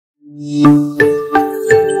Hi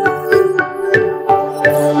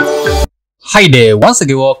there, once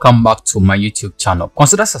again welcome back to my YouTube channel.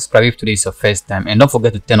 Consider subscribing if today is your first time, and don't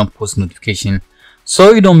forget to turn on post notification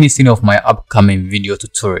so you don't miss any of my upcoming video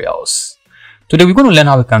tutorials. Today we're going to learn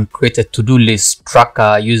how we can create a to-do list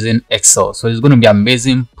tracker using Excel. So it's going to be an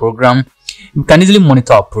amazing program. You can easily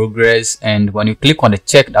monitor our progress, and when you click on the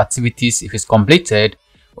checked activities, if it's completed,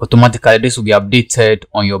 automatically this will be updated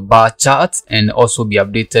on your bar chart and also be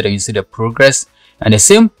updated and you see the progress, and the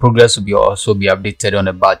same progress will also be updated on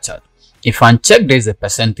the bar chart. If unchecked, there's a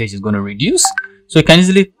percentage is going to reduce. So you can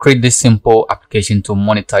easily create this simple application to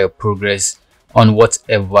monitor your progress on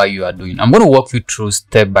whatever you are doing. I'm going to walk you through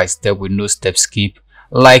step by step with no step skip.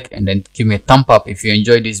 Like and then give me a thumb up if you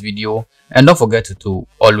enjoyed this video, and don't forget to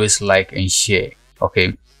always like and share.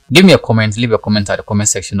 Okay, give me a comment, leave a comment at the comment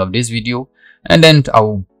section of this video, and then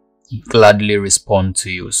I'll gladly respond to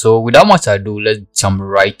you. So without much ado, let's jump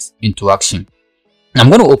right into action. I'm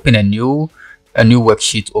going to open a new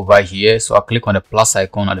worksheet over here. So I'll click on the plus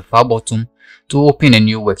icon at the far bottom to open a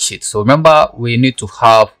new worksheet. So remember, we need to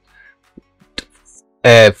have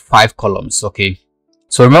 5 columns. Okay,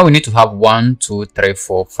 so remember we need to have 1, 2, 3,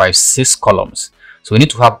 4, 5, 6 columns. So we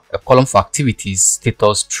need to have a column for activities,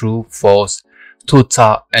 status, true, false,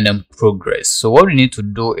 total, and then progress. So what we need to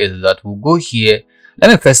do is that we'll go here. Let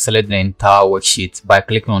me first select the entire worksheet by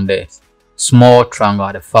clicking on the small triangle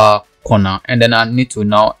at the far corner, and then I need to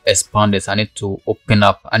now expand this. I need to open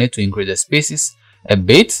up, I need to increase the spaces a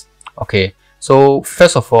bit. Okay, so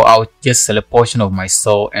first of all, I'll just select a portion of my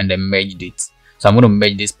cell and then merge it. So I'm going to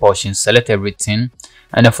merge this portion, select everything,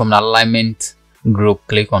 and then from the alignment group,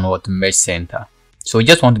 click on what merge center. So we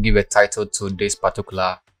just want to give a title to this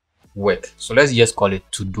particular work. So let's just call it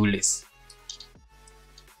to-do list.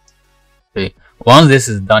 Okay, once this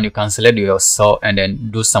is done, you can select your cell and then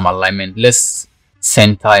do some alignment. Let's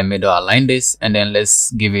center and middle align this, and then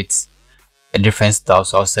let's give it a different style.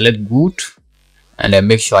 So I'll select good, and then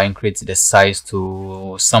make sure I increase the size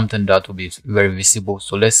to something that will be very visible.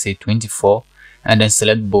 So let's say 24, and then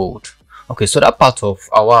select bold. Okay, so that part of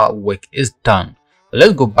our work is done.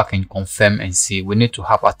 Let's go back and confirm and see. We need to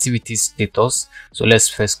have activity status. So let's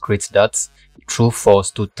first create that, true,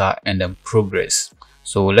 false, total, and then progress.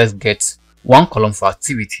 So let's get one column for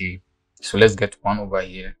activity. So let's get one over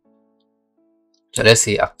here. So let's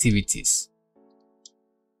say activities,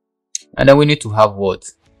 and then we need to have what?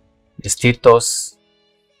 The status.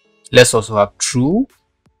 Let's also have true.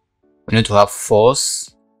 We need to have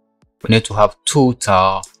false. We need to have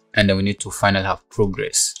total, and then we need to finally have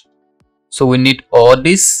progress. So we need all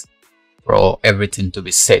this for everything to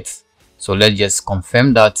be set. So let's just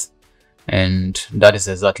confirm that, and that is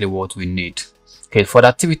exactly what we need. Okay, for the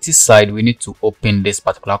activity side, we need to open this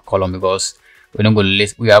particular column because we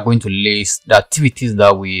are going to list the activities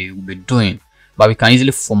that we will be doing, but we can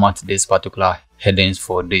easily format this particular headings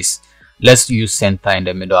for this. Let's use center in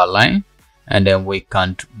the middle align, and then we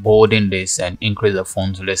can bolden this and increase the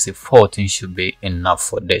font. So let's say 14 should be enough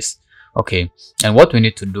for this. Okay, and what we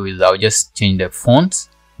need to do is I'll just change the font,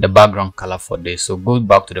 the background color for this. So go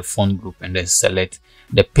back to the font group and then select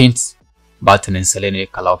the paint button and select any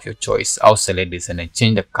color of your choice. I'll select this and then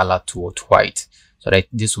change the color to white, so that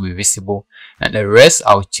this will be visible, and the rest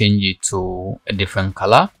I'll change it to a different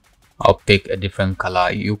color. I'll pick a different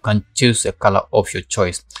color. You can choose a color of your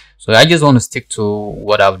choice. So I just want to stick to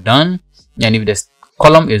what I've done, and if the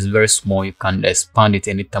column is very small, you can expand it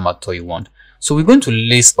anytime at all you want. So we're going to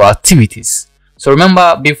list our activities. So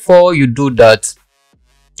remember, before you do that,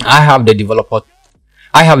 I have the developer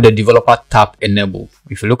tab enabled.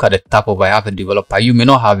 If you look at the tab over, I have a developer. You may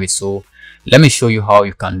not have it, so let me show you how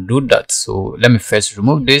you can do that. So let me first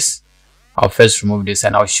remove this. I'll first remove this,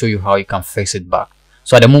 and I'll show you how you can fix it back.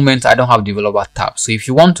 So at the moment, I don't have developer tab. So if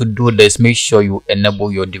you want to do this, make sure you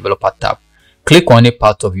enable your developer tab. Click on any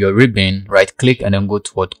part of your ribbon, right click, and then go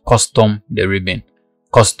to what? Custom the ribbon.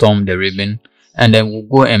 And then we'll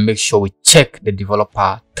go and make sure we check the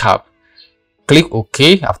developer tab. Click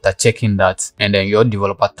OK after checking that, and then your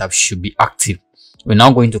developer tab should be active. We're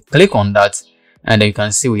now going to click on that, and then you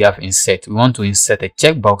can see we have insert. We want to insert a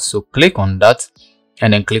checkbox, so click on that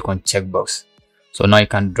and then click on checkbox. So now you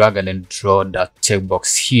can drag and then draw that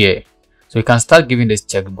checkbox here. So you can start giving this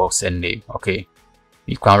checkbox a name. Okay,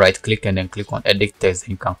 you can right click and then click on edit text,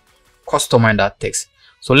 and you can customize that text.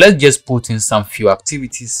 So let's just put in some few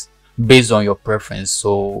activities based on your preference,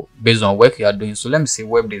 so based on work you are doing. So let me say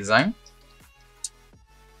web design.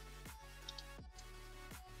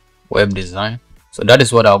 So that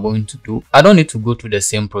is what I'm going to do. I don't need to go through the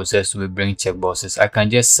same process to bring checkboxes. I can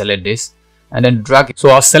just select this and then drag it. So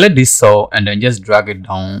I'll select this cell and then just drag it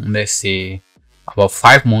down. Let's say about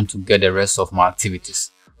 5 months to get the rest of my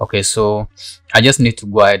activities. Okay, so I just need to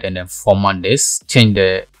go ahead and then format this, change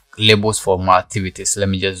the labels for my activities. Let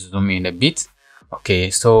me just zoom in a bit. Okay,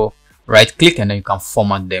 so right click and then you can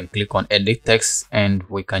format them. Click on edit text and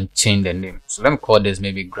we can change the name. So let me call this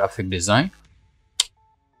maybe graphic design.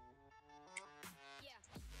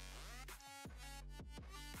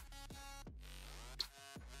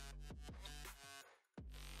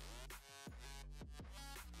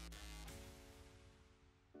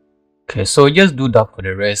 Okay, so just do that for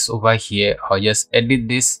the rest. Over here I'll just edit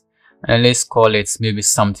this and let's call it maybe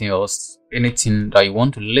something else, anything that you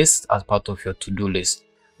want to list as part of your to-do list.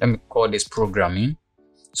 Let me call this programming.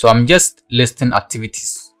 So I'm just listing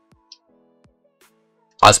activities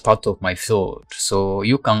as part of my field, so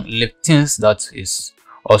you can list things that is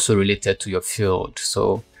also related to your field.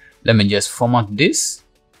 So let me just format this.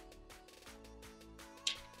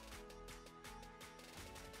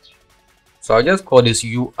 So I'll just call this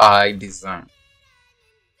UI design,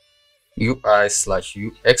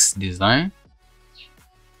 UI/UX design.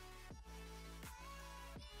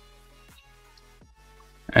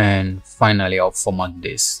 And finally I'll format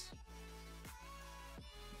this.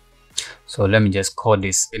 So let me just call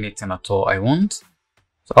this anything at all I want.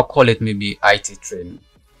 So I'll call it maybe IT training.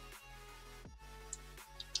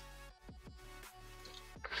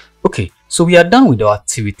 Okay, so we are done with our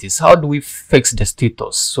activities. How do we fix the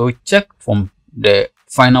status? So check from the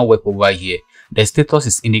final work over here. The status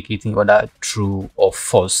is indicating whether true or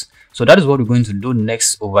false. So that is what we're going to do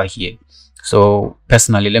next over here. So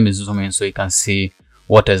personally, let me zoom in so you can see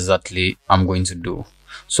what exactly I'm going to do.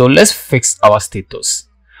 So let's fix our status.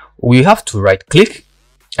 We have to right click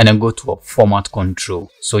and then go to a format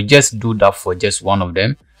control. So just do that for just one of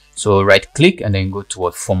them. So right click and then go to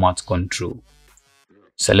a format control.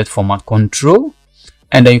 Select format control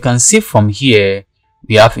and then you can see from here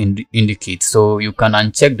we have indicate. So you can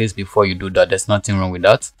uncheck this before you do that. There's nothing wrong with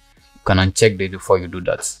that. You can uncheck this before you do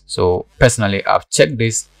that. So personally I've checked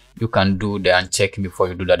this. You can do the unchecking before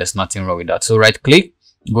you do that. There's nothing wrong with that. So right click,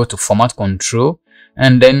 go to format control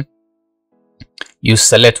and then you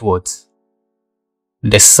select what?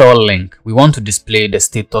 The cell link. We want to display the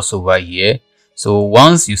status over here. So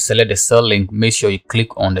once you select the cell link, make sure you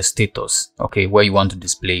click on the status, okay, where you want to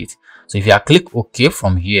display it. So if I click OK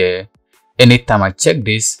from here, anytime I check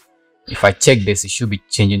this, if I check this, it should be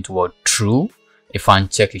changing to true. If I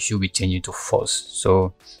uncheck, it should be changing to false.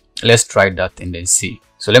 So let's try that and then see.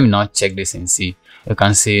 So let me now check this and see. You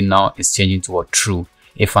can see now it's changing to true.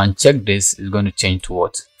 If I uncheck this, it's going to change to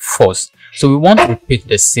false. So we want to repeat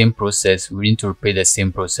the same process. We need to repeat the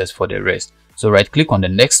same process for the rest. So right click on the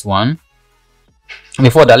next one.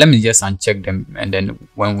 Before that, let me just uncheck them and then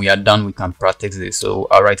when we are done we can practice this. So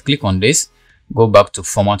I'll right click on this, go back to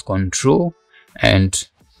format control, and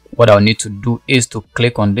what I'll need to do is to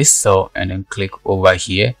click on this cell and then click over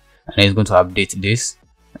here, and it's going to update this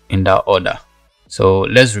in that order. So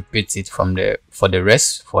let's repeat it for the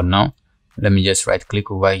rest. For now, let me just right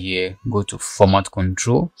click over here, go to format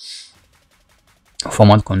control,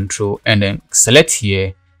 and then select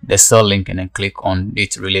here the cell link and then click on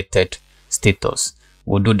its related status.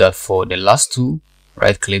 We'll do that for the last two.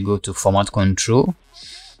 Right click, go to format control,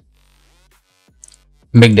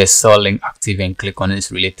 make the cell link active and click on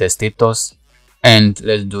its related status, and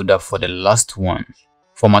let's do that for the last one.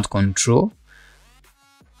 Format control,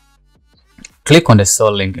 click on the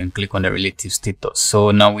cell link and click on the relative status.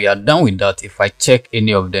 So now we are done with that. If I check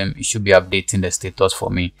any of them, it should be updating the status for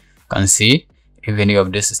me. You can see if any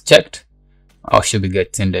of this is checked, I should be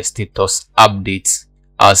getting the status update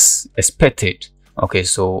as expected. Okay,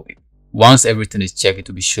 so once everything is checked, it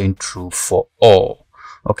will be showing true for all.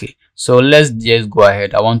 Okay, so let's just go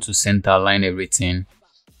ahead. I want to center align everything,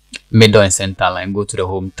 middle and center align. Go to the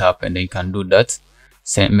home tab and then you can do that.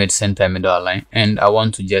 Center middle align, and I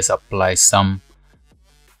want to just apply some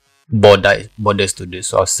borders to this.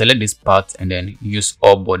 So I'll select this part and then use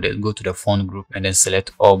all borders. Go to the font group and then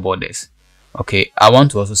select all borders. Okay, I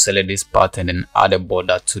want to also select this part and then add a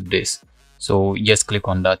border to this. So just click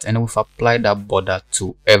on that and we've applied that border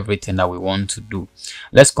to everything that we want to do.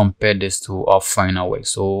 Let's compare this to our final work.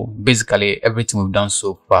 So basically everything we've done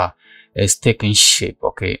so far is taking shape.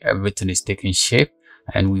 Okay, everything is taking shape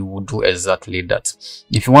and we will do exactly that.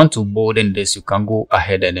 If you want to bolden this, you can go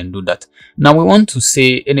ahead and then do that. Now we want to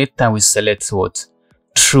say anytime we select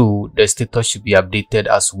true, the status should be updated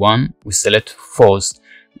as 1. We select false,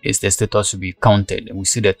 is the status should be counted, and we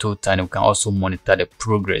see the total, and we can also monitor the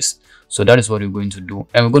progress. So that is what we're going to do,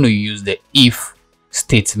 and we're going to use the if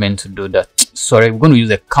statement to do that. Sorry, we're going to use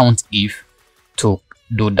the count if to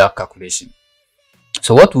do that calculation.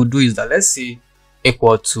 So what we'll do is that let's say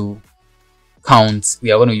equal to count,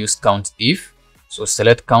 we are going to use count if. So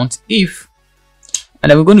select count if, and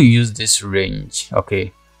then we're going to use this range.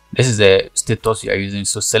 Okay, this is the status we are using.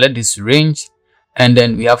 So select this range, and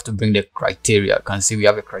then we have to bring the criteria. You can see we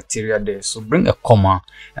have a criteria there. So bring a comma,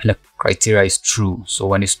 and the criteria is true. So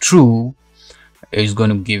when it's true, it's going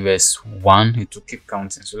to give us 1. It will keep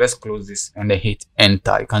counting. So let's close this and then hit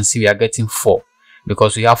enter. You can see we are getting 4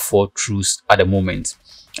 because we have 4 truths at the moment.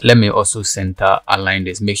 Let me also center align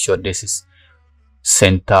this. Make sure this is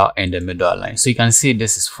center and the middle align. So you can see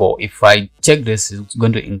this is 4. If I check this, it's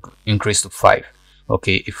going to increase to 5.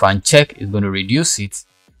 Okay, if I uncheck, it's going to reduce it.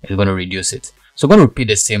 It's going to reduce it. So I'm going to repeat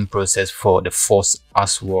the same process for the false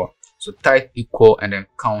as well. So type equal and then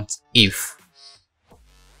count if.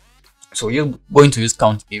 So you're going to use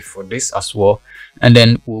count if for this as well, and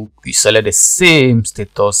then we'll select the same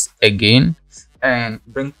status again and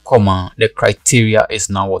bring comma. The criteria is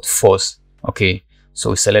now what? False. Okay, so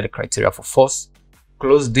we select the criteria for false,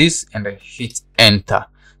 close this, and then hit enter.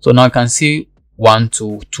 So now you can see 1,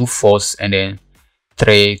 2 false, and then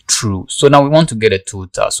 3 true. So now we want to get a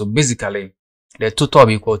total. So basically the total will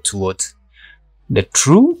be equal to what? The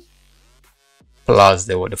true plus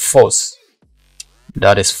the false.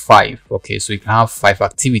 That is 5. Okay, so you can have 5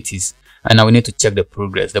 activities, and now we need to check the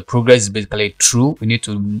progress. The progress is basically true. We need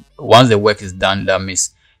to, once the work is done, that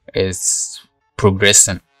means it's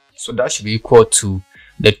progressing. So that should be equal to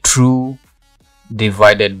the true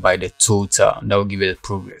divided by the total. That will give you the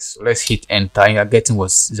progress. So let's hit enter. You are getting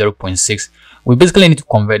was 0.6. We basically need to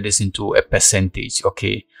convert this into a percentage.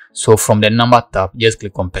 Okay, so from the number tab, just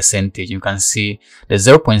click on percentage. You can see the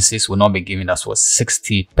 0.6 will not be giving us was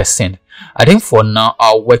 60%. I think for now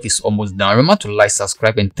our work is almost done. Remember to like,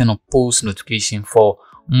 subscribe, and turn on post notification for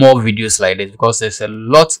more videos like this, because there's a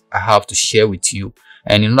lot I have to share with you,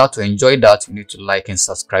 and in order to enjoy that, you need to like and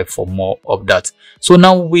subscribe for more of that. So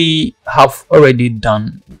now we have already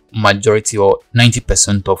done majority or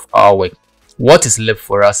 90% of our work. What is left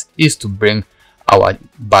for us is to bring our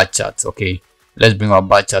bar chart. Okay, let's bring our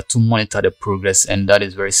bar chart to monitor the progress, and that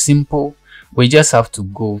is very simple. We just have to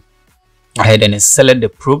go ahead and select the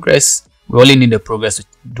progress. We only need the progress to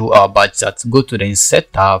do our bar chart. Go to the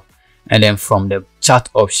insert tab, and then from the chart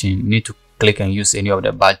option, you need to click and use any of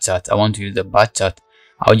the bar chart. I want to use the bar chart.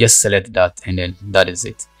 I'll just select that, and then that is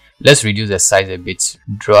it. Let's reduce the size a bit,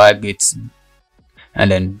 drag it,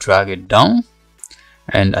 and then drag it down.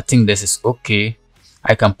 And I think this is okay.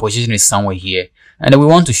 I can position it somewhere here, and then we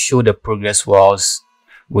want to show the progress whilst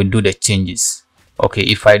we do the changes. Okay,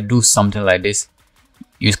 if I do something like this,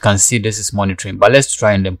 you can see this is monitoring, but let's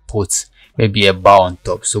try and then put maybe a bar on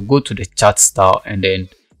top. So go to the chart style and then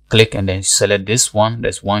click and then select this one.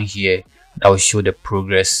 There's one here that will show the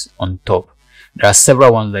progress on top. There are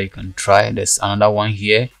several ones that you can try. There's another one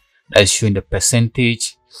here that is showing the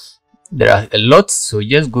percentage. There are a lot, so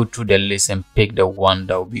just go through the list and pick the one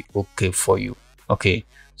that will be okay for you. Okay,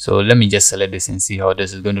 so let me just select this and see how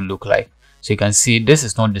this is going to look like. So you can see this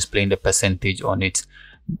is not displaying the percentage on it,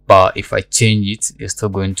 but if I change it, it's still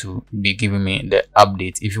going to be giving me the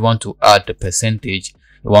update. If you want to add the percentage,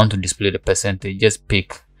 you want to display the percentage, just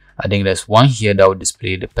pick, I think there's one here that will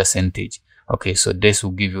display the percentage. Okay, so this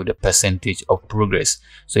will give you the percentage of progress.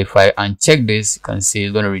 So if I uncheck this, you can see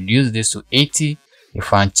it's going to reduce this to 80.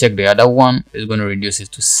 If I uncheck the other one, it's going to reduce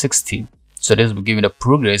it to 60. So this will give you the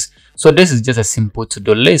progress. So this is just a simple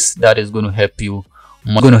to-do list that is going to help you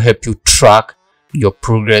track your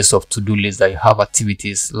progress of to-do list that you have.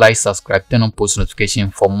 Activities. Like, subscribe, turn on post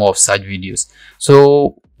notification for more of such videos.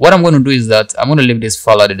 So what I'm going to do is that I'm going to leave this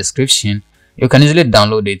file at the description. You can easily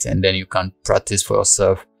download it and then you can practice for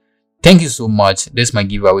yourself. Thank you so much. This is my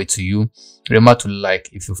giveaway to you. Remember to like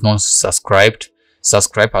if you've not subscribed,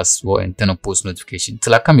 subscribe as well, and turn on post notification.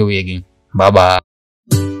 Till I come your way again. Bye bye.